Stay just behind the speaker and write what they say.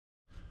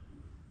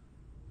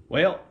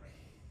Well,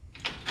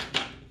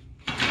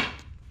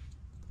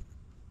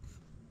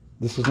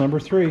 this is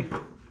number 3.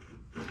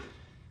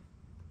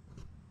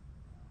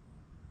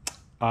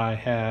 I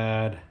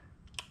had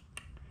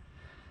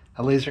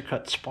a laser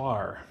cut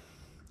spar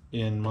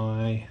in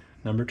my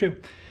number 2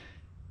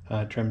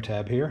 trim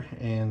tab here,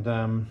 and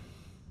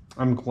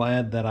I'm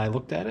glad that I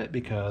looked at it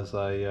because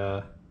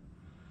I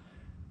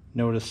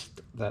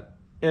noticed that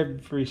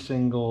every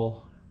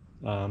single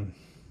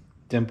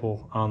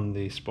dimple on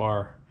the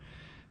spar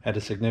had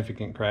a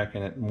significant crack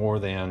in it, more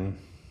than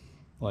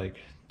like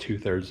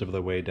 2/3 of the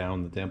way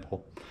down the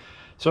dimple.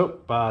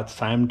 So it's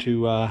time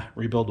to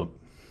rebuild them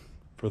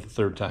for the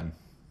 3rd time.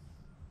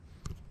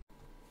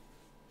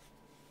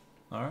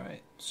 All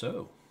right,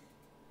 so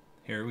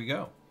here we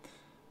go.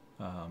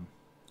 I'm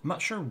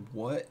not sure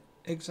what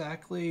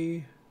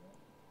exactly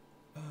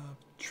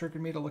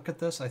triggered me to look at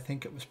this. I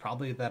think it was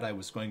probably that I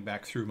was going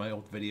back through my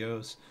old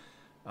videos.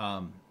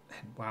 And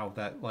wow,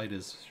 that light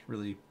is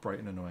really bright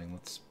and annoying.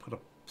 Let's put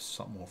up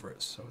something over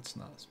it so it's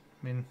not.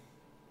 I mean,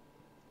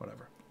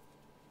 whatever.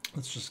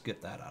 Let's just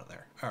get that out of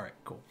there. All right,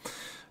 cool.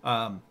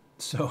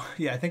 So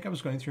yeah, I think I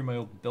was going through my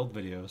old build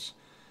videos,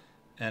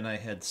 and I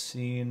had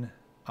seen,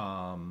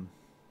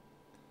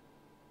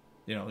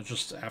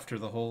 just after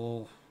the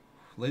whole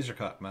laser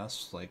cut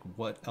mess, like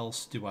what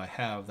else do I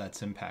have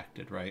that's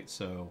impacted, right?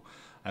 So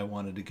I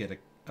wanted to get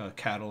a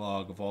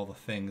catalog of all the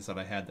things that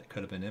I had that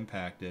could have been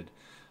impacted.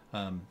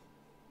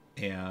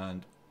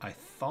 And I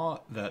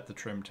thought that the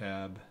trim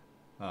tab,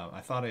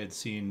 I thought I had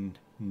seen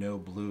no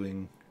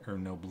bluing or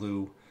no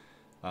blue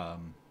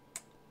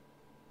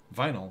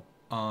vinyl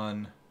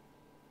on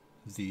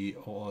the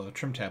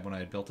trim tab when I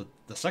had built it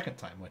the second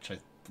time, which I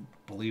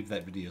believe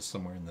that video is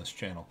somewhere in this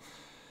channel.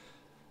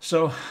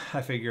 So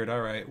I figured,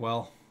 all right,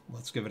 well,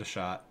 let's give it a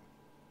shot.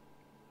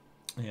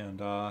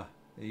 And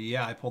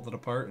yeah, I pulled it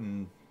apart,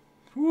 and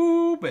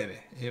whoo, baby,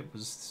 it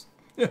was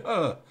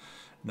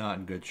not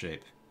in good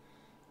shape.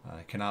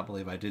 I cannot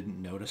believe I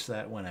didn't notice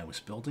that when I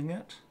was building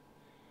it.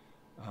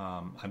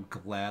 I'm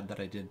glad that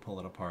I did pull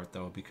it apart,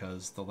 though,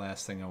 because the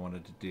last thing I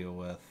wanted to deal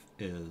with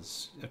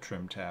is a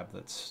trim tab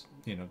that's,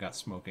 got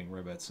smoking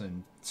rivets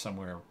and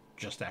somewhere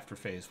just after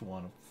phase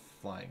 1 of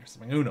flying or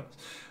something. Who knows?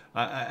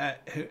 I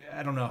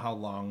don't know how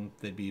long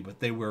they'd be, but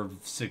they were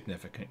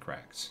significant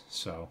cracks.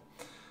 So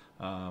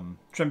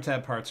trim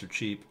tab parts are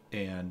cheap,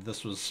 and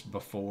this was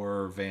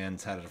before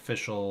Vans had an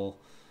official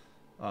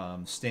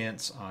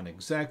stance on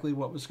exactly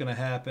what was going to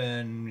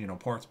happen.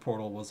 Parts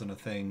portal wasn't a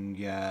thing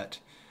yet.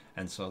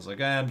 And so I was like,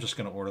 I'm just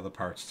going to order the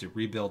parts to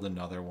rebuild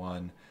another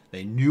one.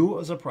 They knew it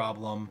was a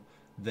problem.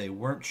 They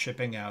weren't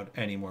shipping out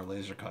any more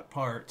laser cut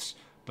parts,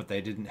 but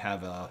they didn't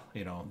have a,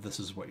 this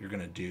is what you're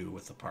going to do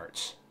with the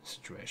parts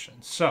situation.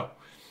 So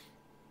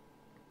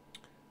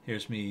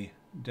here's me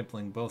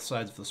dimpling both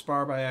sides of the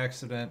spar by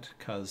accident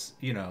because,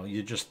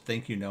 you just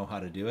think you know how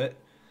to do it.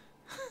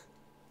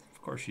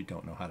 Of course you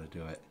don't know how to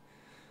do it.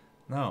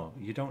 No,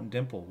 you don't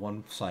dimple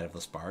one side of the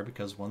spar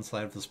because one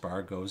side of the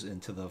spar goes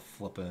into the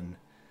flippin'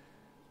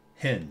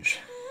 hinge.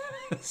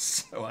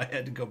 So I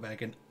had to go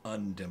back and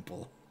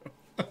undimple.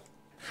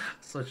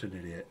 Such an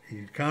idiot.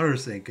 You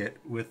countersink it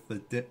with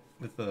the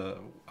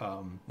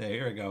yeah,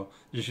 here we go.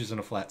 Just using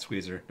a flat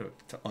squeezer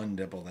to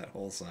undimple that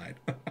whole side.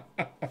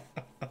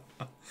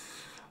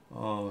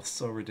 Oh,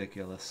 so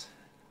ridiculous.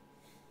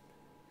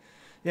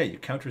 Yeah, you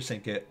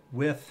countersink it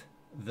with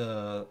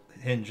the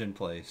hinge in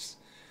place,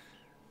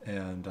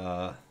 and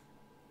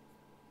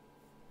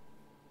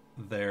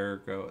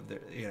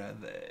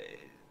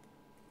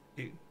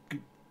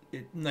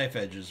it knife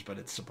edges, but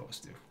it's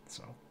supposed to.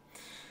 So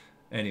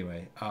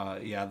anyway,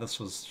 yeah, this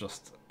was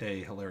just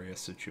a hilarious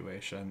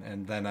situation.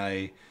 And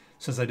then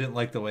since I didn't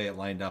like the way it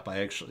lined up, I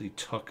actually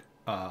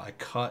I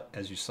cut,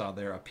 as you saw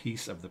there, a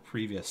piece of the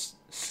previous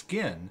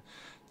skin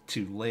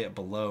to lay it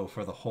below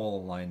for the hole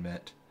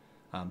alignment,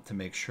 to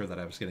make sure that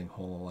I was getting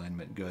hole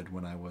alignment good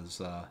when I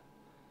was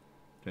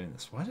doing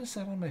this. What is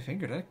that on my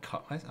finger? Did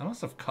I must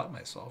have cut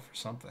myself or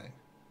something.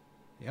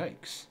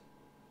 Yikes.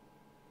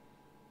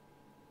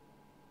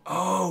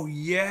 Oh,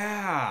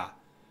 yeah.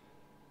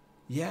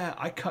 Yeah,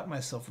 I cut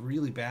myself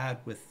really bad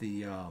with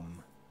the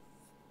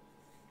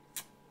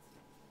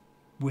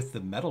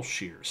metal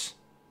shears.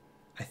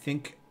 I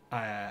think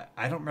I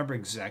don't remember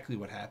exactly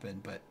what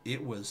happened, but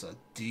it was a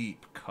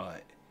deep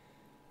cut.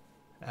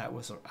 I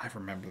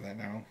remember that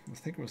now. I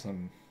think it was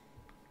on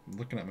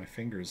looking at my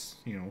fingers,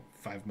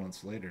 5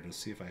 months later to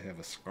see if I have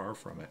a scar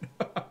from it.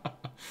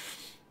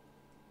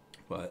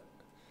 But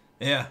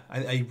yeah,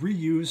 I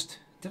reused.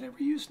 Did I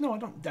reuse? No, I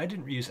don't. I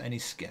didn't reuse any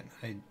skin.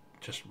 I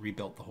just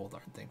rebuilt the whole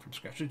darn thing from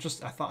scratch. I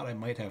thought I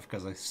might have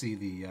because I see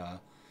the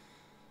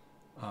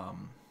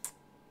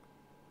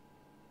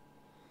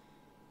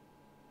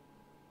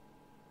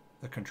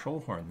control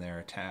horn there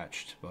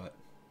attached, but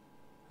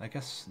I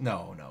guess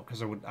no,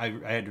 because I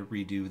had to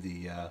redo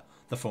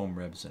the foam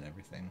ribs and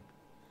everything.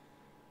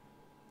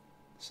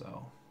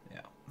 So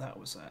yeah, that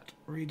was that.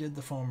 Redid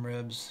the foam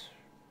ribs,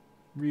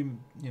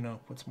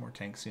 put some more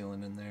tank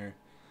sealant in there,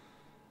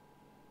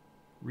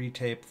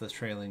 retape the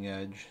trailing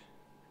edge.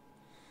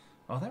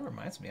 Oh, that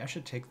reminds me. I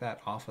should take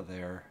that off of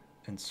there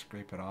and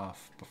scrape it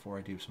off before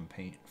I do some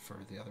paint for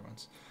the other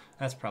ones.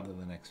 That's probably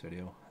the next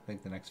video. I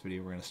think the next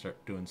video we're going to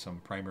start doing some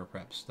primer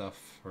prep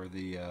stuff for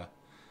the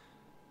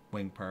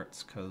wing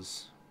parts,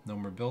 because no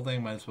more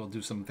building. Might as well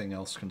do something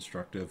else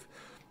constructive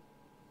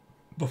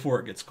before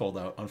it gets cold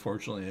out.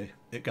 Unfortunately,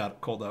 it got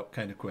cold out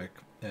kind of quick,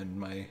 and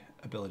my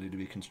ability to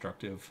be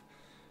constructive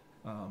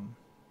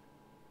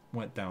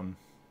went down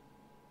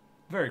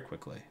very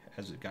quickly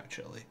as it got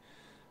chilly.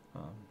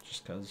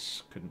 Just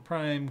because couldn't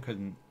prime,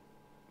 couldn't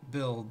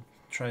build,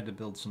 tried to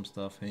build some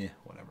stuff,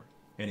 whatever.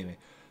 Anyway,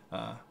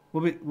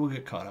 we'll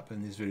get caught up,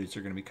 and these videos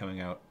are going to be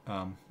coming out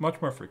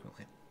much more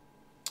frequently.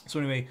 So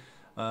anyway,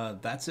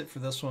 that's it for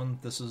this one.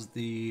 This is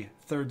the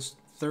third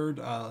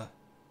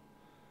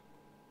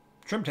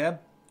trim tab,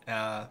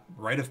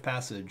 rite of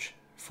passage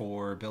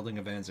for building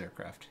a Vans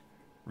aircraft,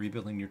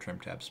 rebuilding your trim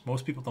tabs.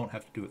 Most people don't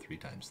have to do it 3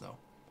 times though.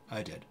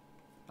 I did.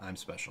 I'm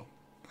special.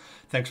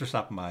 Thanks for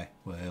stopping by.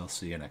 We'll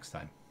see you next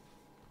time.